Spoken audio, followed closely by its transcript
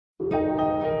Hey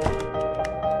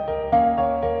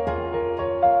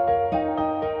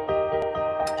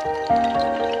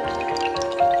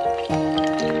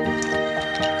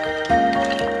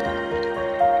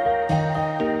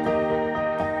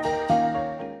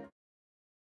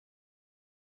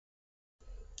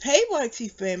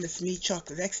YT fam, it's me,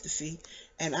 Chocolateextasy,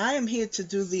 and I am here to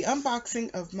do the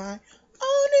unboxing of my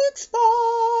Onyx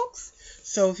box.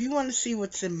 So if you want to see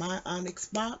what's in my Onyx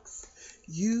box,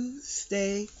 you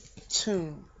stay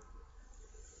tuned.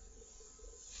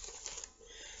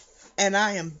 And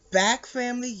I am back,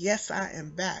 family. Yes, I am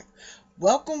back.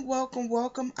 Welcome, welcome,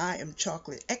 welcome. I am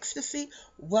Chocolateextasy.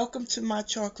 Welcome to my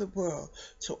chocolate world.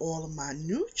 To all of my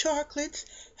new chocolates,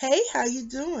 hey, how you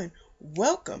doing?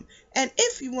 Welcome. And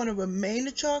if you want to remain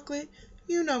a chocolate,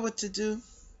 you know what to do.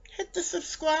 Hit the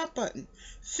subscribe button.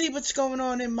 See what's going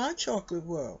on in my chocolate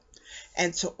world.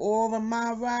 And to all of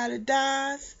my ride or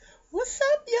dies, what's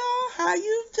up, y'all? How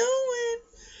you doing?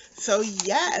 So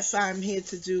yes, I'm here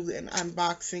to do an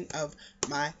unboxing of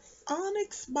my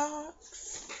Onyx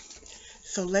box.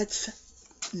 So let's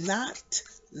not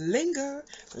linger.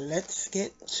 Let's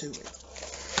get to it.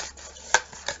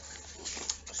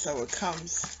 So it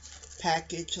comes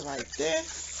packaged like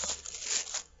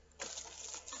this.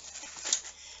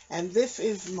 And this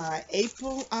is my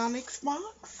April Onyx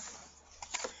box.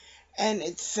 And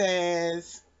it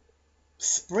says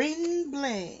Spring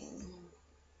Bling.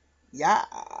 Yes.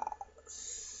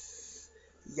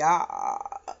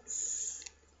 Yes.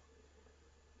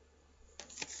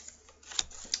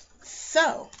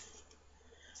 So,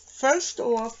 first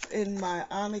off in my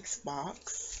Onyx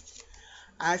box,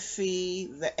 I see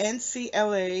the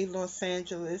NCLA Los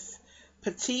Angeles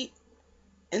Petite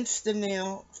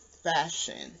Insta-Nail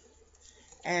Fashion.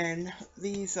 And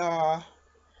these are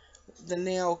the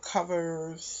nail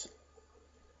covers,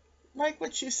 like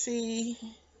what you see.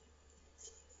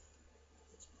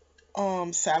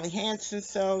 Sally Hansen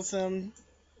sells them,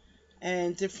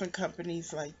 and different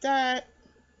companies like that.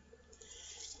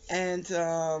 And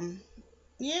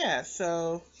yeah,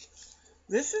 so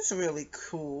this is really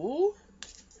cool.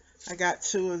 I got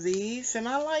two of these, and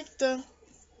I like the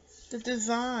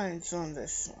designs on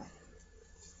this one.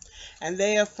 And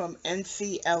they are from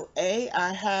NCLA.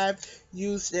 I have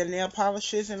used their nail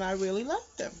polishes, and I really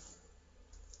like them.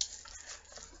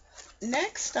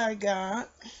 Next, I got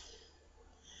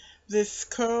this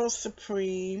Curl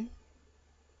Supreme,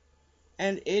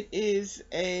 and it is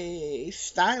a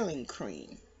styling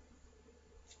cream.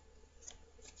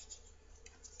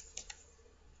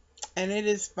 And it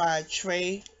is by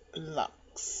Trey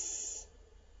Lux.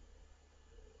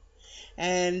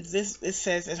 And this, it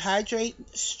says it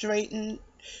hydrates,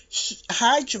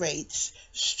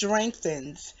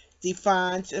 strengthens,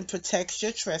 defines, and protects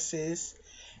your tresses.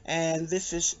 And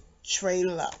this is Trey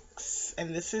Lux.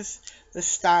 And this is the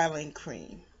styling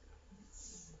cream.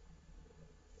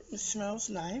 It smells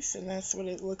nice, and that's what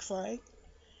it looks like.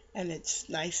 And it's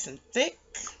nice and thick.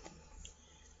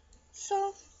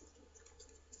 So,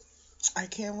 I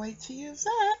can't wait to use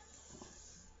that.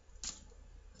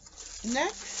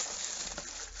 Next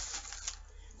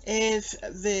is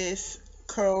this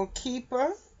Curl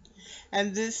Keeper.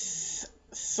 And this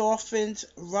softens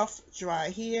rough, dry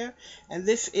hair. And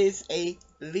this is a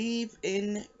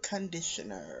leave-in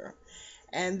conditioner.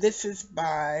 And this is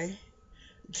by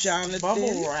Jonathan.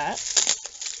 Bubble wrap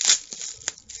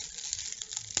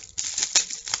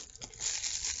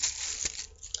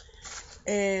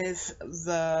is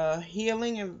the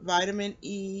Healing and Vitamin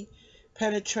E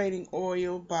Penetrating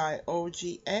Oil by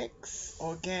OGX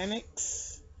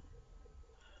Organics.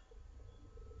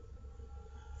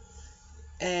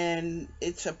 And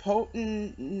it's a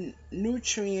potent,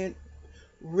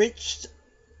 nutrient-rich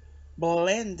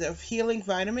blend of healing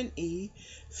vitamin E,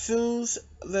 soothes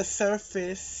the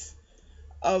surface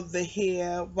of the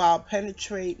hair while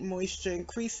penetrate moisture,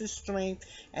 increases strength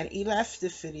and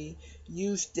elasticity.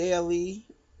 Used daily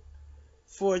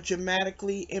for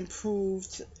dramatically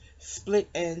improved split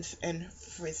ends and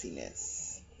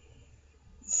frizziness.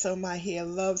 So my hair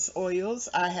loves oils.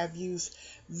 I have used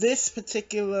this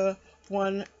particular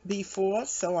one before,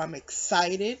 so I'm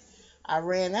excited. I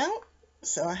ran out,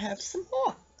 so I have some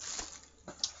more.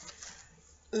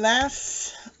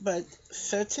 Last but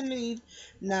certainly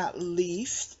not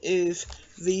least is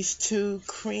these two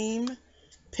cream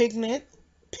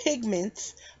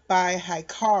pigments by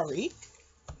Hikari.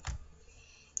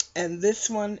 And this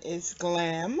one is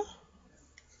Glam.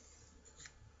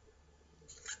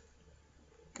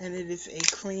 And it is a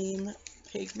cream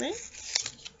pigment.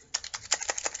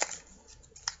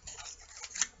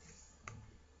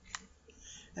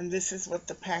 And this is what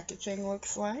the packaging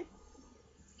looks like.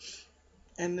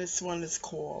 And this one is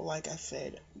called, like I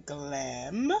said,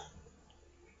 Glam.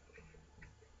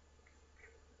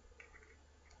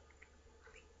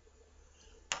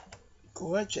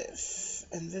 Gorgeous.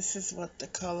 And this is what the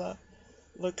color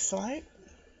looks like.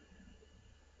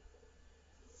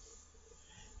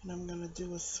 And I'm going to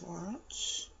do a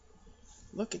swatch.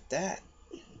 Look at that.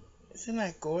 Isn't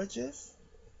that gorgeous?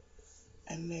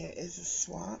 And there is a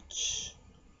swatch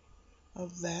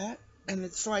of that. And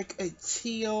it's like a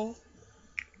teal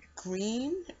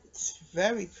green. It's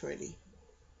very pretty.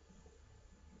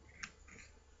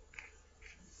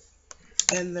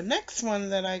 And the next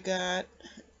one that I got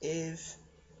is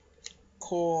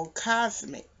called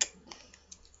Cosmic.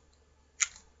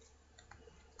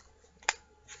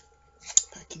 If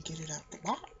I can get it out the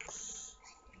box.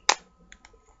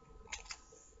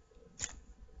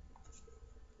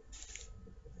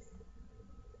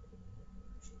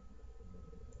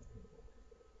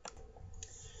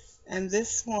 And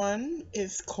this one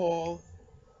is called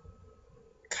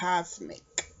Cosmic.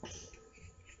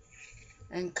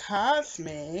 And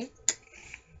Cosmic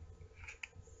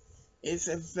is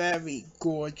a very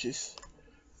gorgeous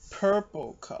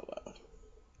purple color.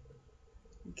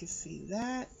 You can see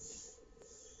that.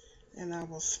 And I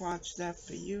will swatch that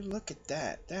for you. Look at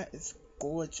that. That is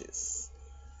gorgeous.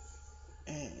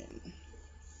 And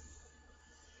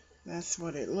that's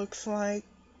what it looks like.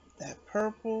 That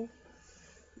purple.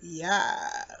 Yeah.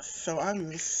 So I'm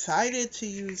excited to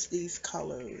use these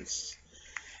colors.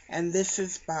 And this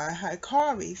is by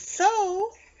Hikari.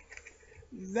 So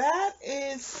that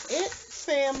is it,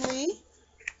 family,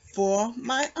 for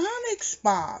my Onyx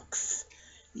box.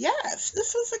 Yes,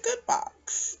 this was a good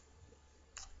box.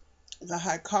 The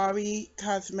Hikari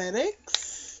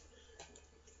Cosmetics.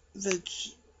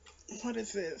 What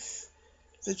is this?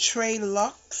 The Trey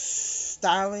Luxe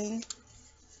Styling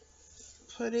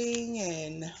Pudding,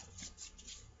 and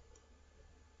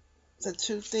the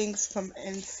two things from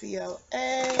NCLA,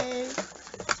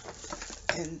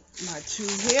 and my two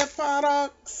hair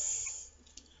products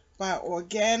by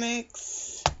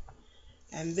Organics,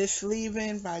 and this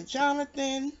leave-in by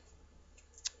Jonathan.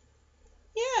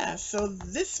 Yeah, so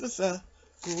this was a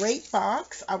great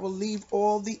box. I will leave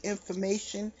all the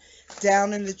information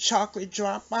down in the chocolate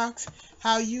drop box,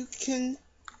 how you can,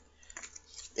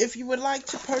 if you would like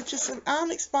to purchase an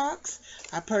Onyx box.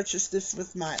 I purchased this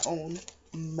with my own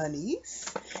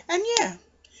monies. And yeah,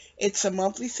 it's a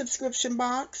monthly subscription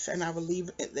box, and I will leave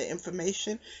the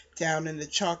information down in the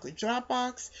chocolate drop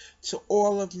box. To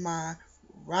all of my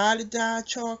ride or die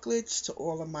chocolates, to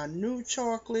all of my new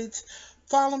chocolates,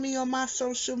 follow me on my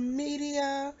social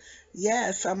media.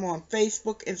 Yes, I'm on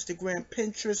Facebook, Instagram,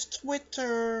 Pinterest,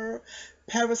 Twitter,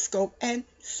 Periscope, and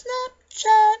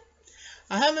Snapchat.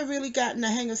 I haven't really gotten the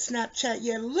hang of Snapchat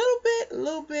yet. A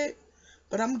little bit,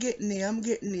 but I'm getting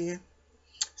there.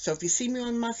 So if you see me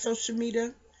on my social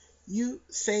media, you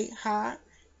say hi,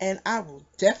 and I will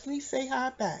definitely say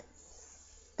hi back.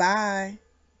 Bye.